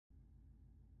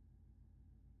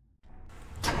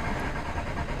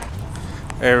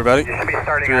Hey everybody, You should be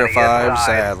starting 305's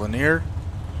at Lanier.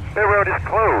 The road is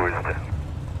closed.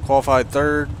 Qualified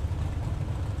third.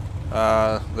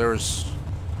 There's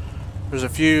a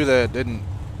few that didn't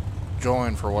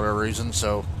join for whatever reason,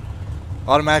 so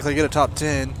automatically get a top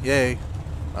 10. Yay.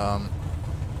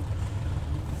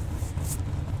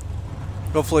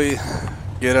 Hopefully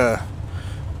get a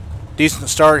decent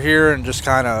start here and just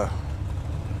kind of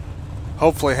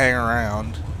hopefully hang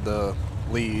around the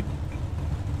lead.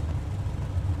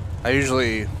 I'm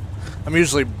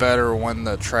usually better when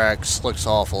the track slicks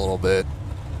off a little bit.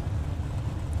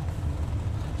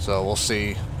 So we'll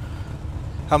see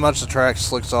how much the track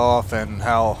slicks off and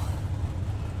how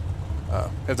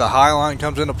if the high line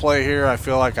comes into play here. I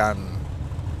feel like I'm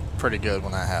pretty good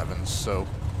when that happens. So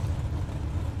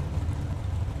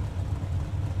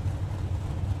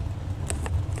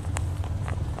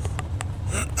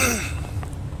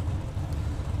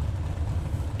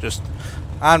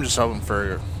I'm just hoping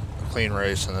for a clean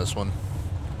race in this one.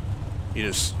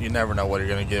 You never know what you're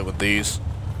gonna get with these.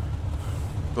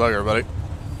 Good luck, everybody.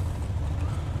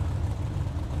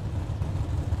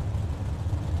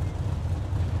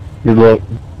 Good luck.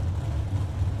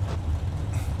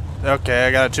 Okay,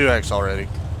 I got a 2X already.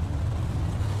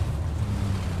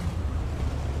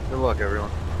 Good luck,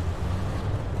 everyone.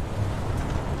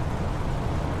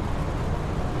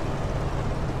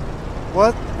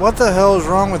 What the hell is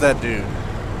wrong with that dude?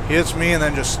 He hits me and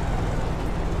then just...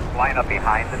 Line up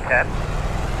behind the 10. I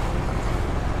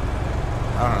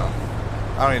don't know.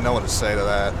 I don't even know what to say to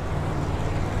that.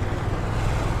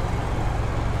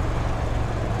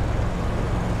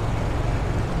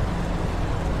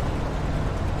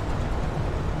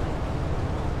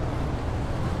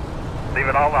 Leave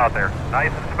it all out there.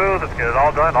 Nice and smooth. Let's get it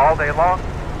all done all day long.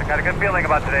 I got a good feeling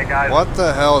about today, guys. What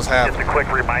the hell is happening? Just a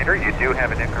quick reminder, you do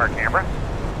have an in-car camera.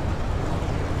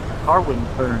 Car wouldn't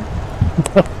turn.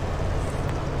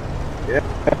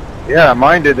 Yeah,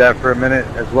 mine did that for a minute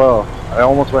as well. I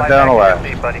almost went down a lap.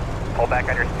 Buddy. Pull back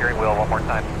on your steering wheel one more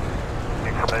time.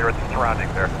 Be familiar with the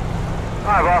surroundings there.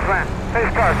 All right, boss man. Face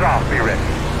car's off. Be ready.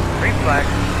 Green flag.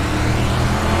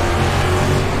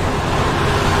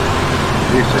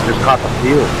 Jeez, I just caught the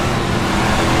field.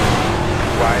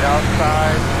 Right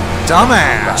outside.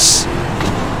 Dumbass!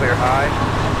 Clear high.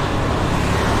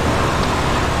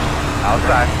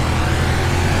 Outside.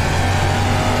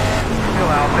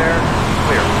 Still out there.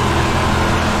 Clear.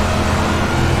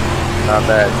 Not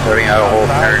bad. Starting out a whole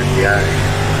turn behind.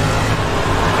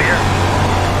 Clear.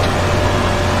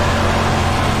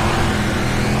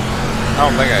 I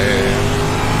don't think I hit him.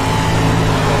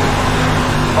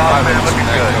 Boss man, looking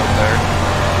good. Over there.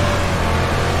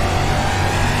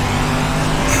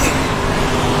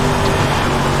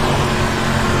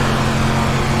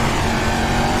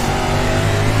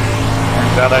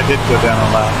 Turns out I did go down a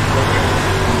lap.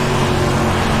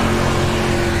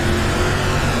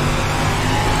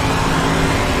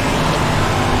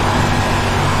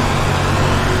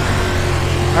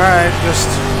 Alright, just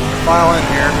file in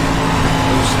here.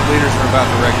 Those leaders are about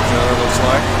to wreck each other, looks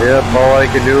like. Yep, all I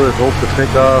can do is hope to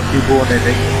pick off people when they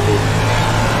make mistakes.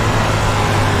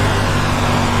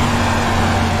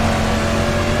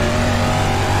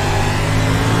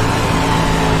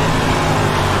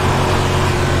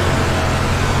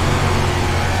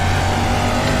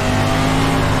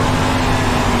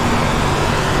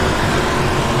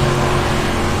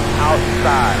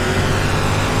 Outside.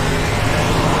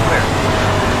 Clear.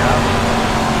 Yeah.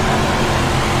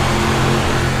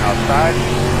 Outside.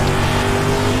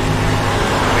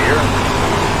 Clear.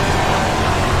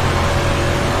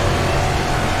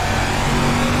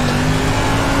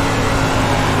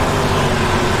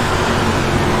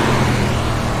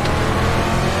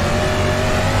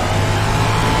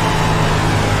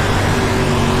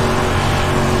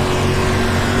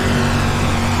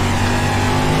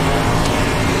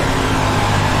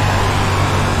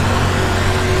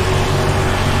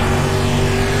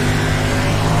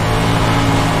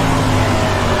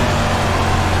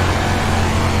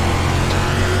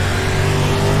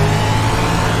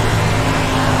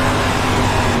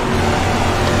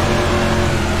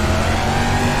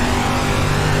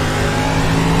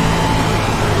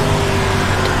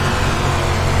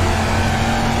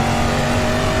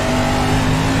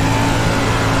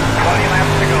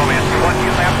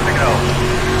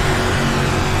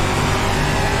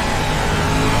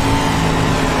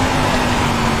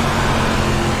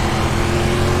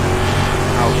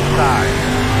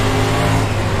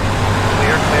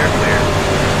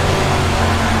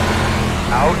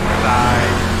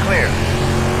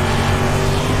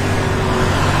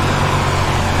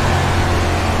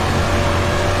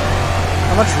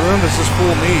 much room does this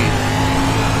pool need?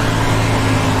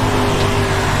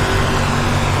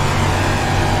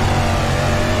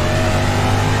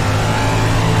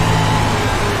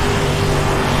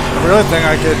 really think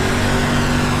I could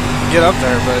get up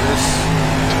there, but it's...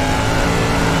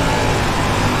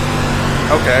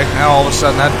 Okay, now all of a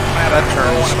sudden that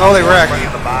turns... Oh, they wrecked.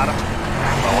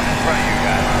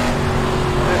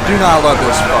 Do not love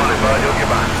this fucker.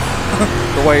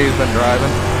 The way he's been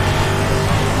driving.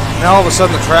 Now all of a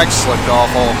sudden the track slipped off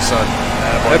all of a sudden.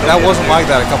 That wasn't like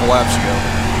that a couple laps ago.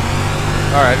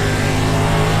 Alright.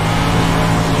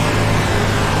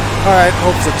 Alright,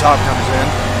 hope the top comes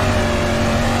in.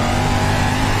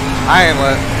 I ain't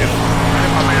let... If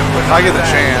I get the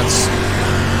chance...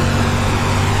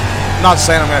 I'm not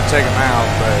saying I'm going to take him out,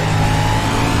 but...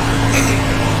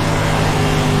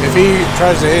 If he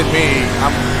tries to hit me,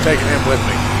 I'm taking him with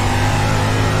me.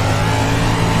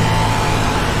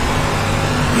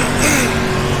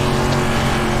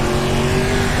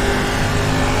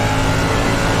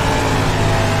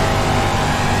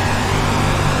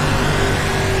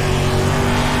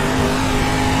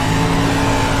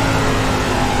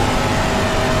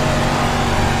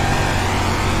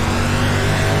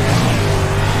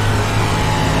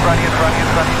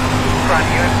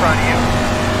 In front of you.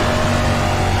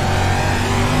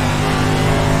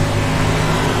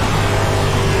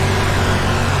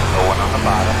 No one on the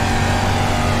bottom.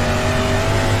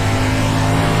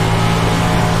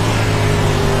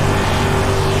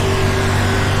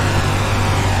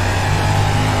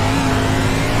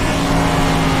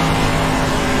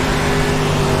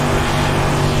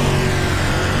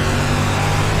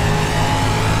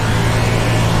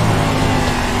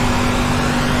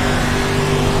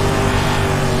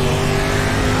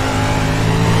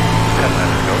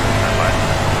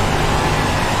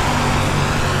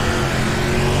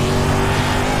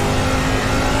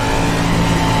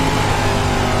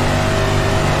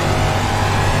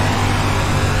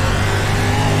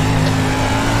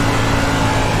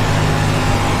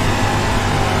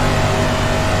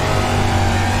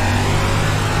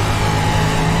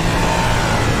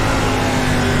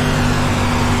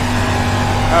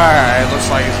 Alright, looks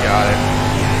like he's got it.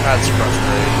 That's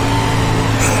frustrating.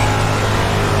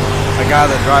 A guy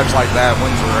that drives like that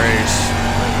wins the race.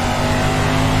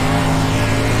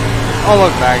 I'll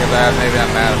look back at that, maybe I'm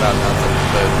mad about nothing,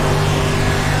 but...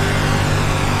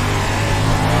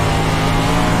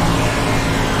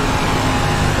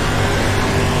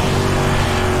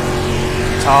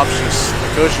 Top's just, the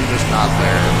cushion's just not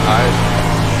there. I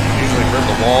usually grip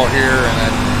the wall here and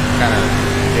then kind of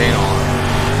gain on it,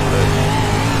 but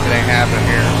it ain't happening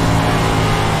here.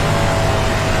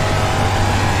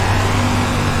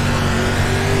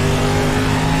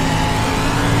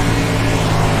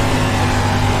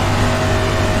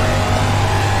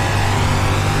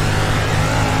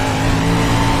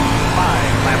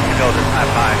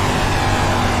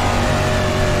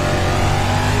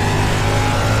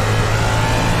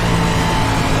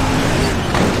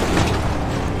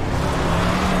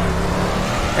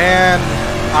 And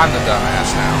I'm the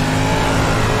dumbass now.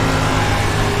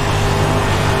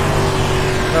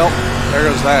 Well, there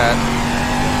goes that.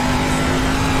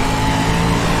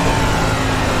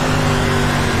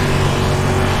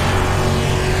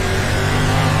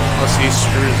 Unless he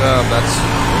screws up, that's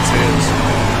his.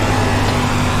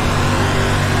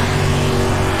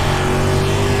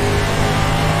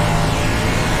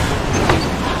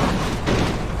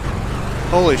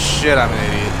 Holy shit, I'm an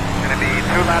idiot. Gonna be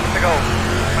 2 laps to go.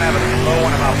 I'm gonna have a slow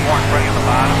one about 4 in front of you on the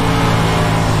bottom.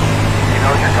 He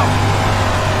knows you're coming.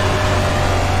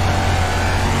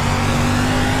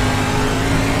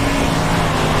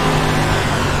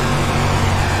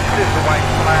 This is the white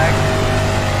flag.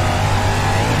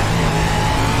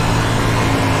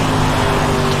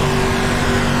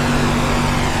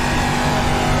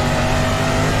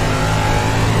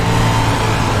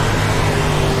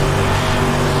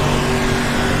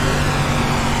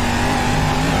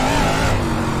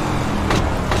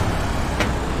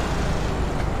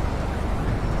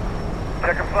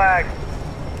 Checker flag.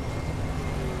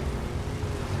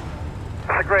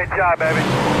 That's a great job, baby.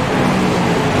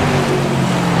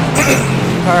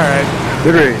 Alright.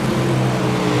 Good race.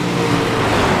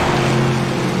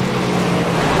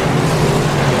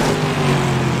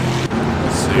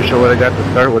 Wish I would have got to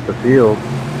start with the field.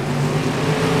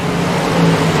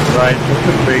 Right, that's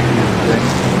the big thing.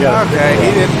 Yeah. Okay, he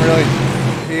didn't really,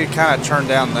 he kind of turned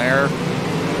down there.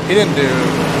 He didn't really do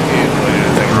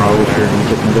anything wrong there.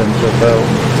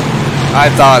 I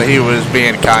thought he was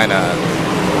being kind of,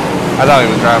 I thought he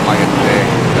was driving like a dick.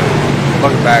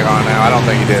 Looking back on it now, I don't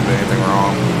think he did anything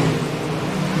wrong.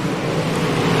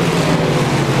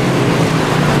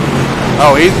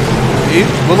 Oh, he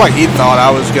looked like he thought I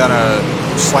was gonna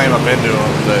slam up into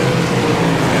him, but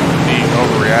he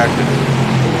overreacted.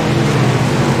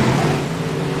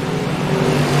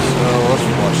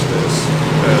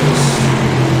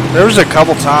 There was a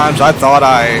couple times I thought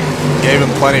I gave him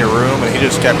plenty of room and he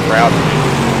just kept crowding me.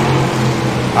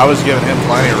 I was giving him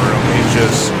plenty of room and he's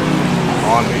just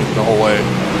on me the whole way.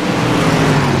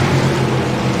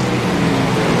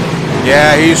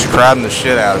 Yeah, he's crowding the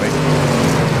shit out of me.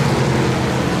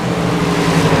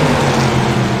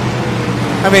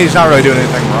 I mean, he's not really doing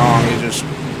anything wrong. He just...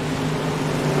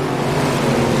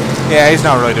 Yeah, he's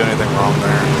not really doing anything wrong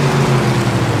there.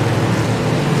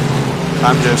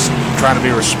 I'm just trying to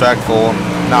be respectful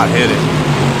and not hit it.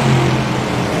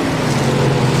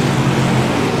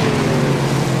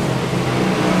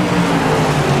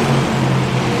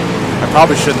 I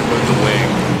probably shouldn't have moved the wing.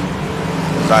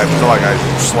 I feel like I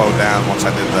slowed down once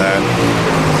I did that.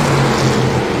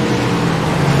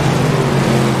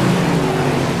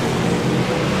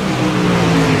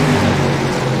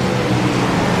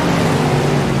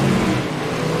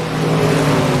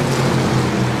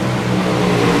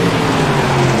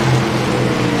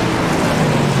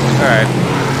 Alright,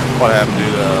 what happened to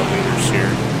the leaders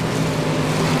here?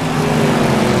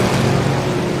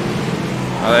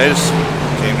 Oh, they just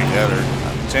came together.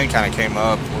 10 kind of came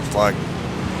up, looks like.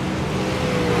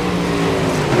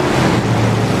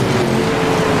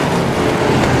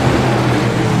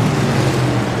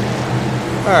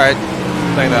 Alright, I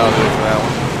think that'll do it for that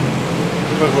one.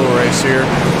 Quick little race here.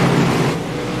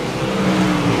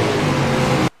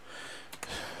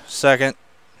 Second,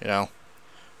 you know.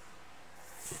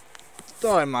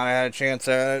 Thought I might have had a chance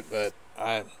at it, but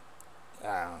I don't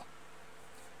know.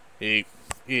 He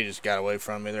just got away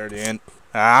from me there at the end.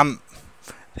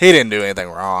 He didn't do anything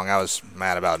wrong. I was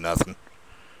mad about nothing.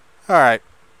 Alright.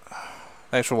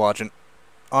 Thanks for watching.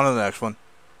 On to the next one.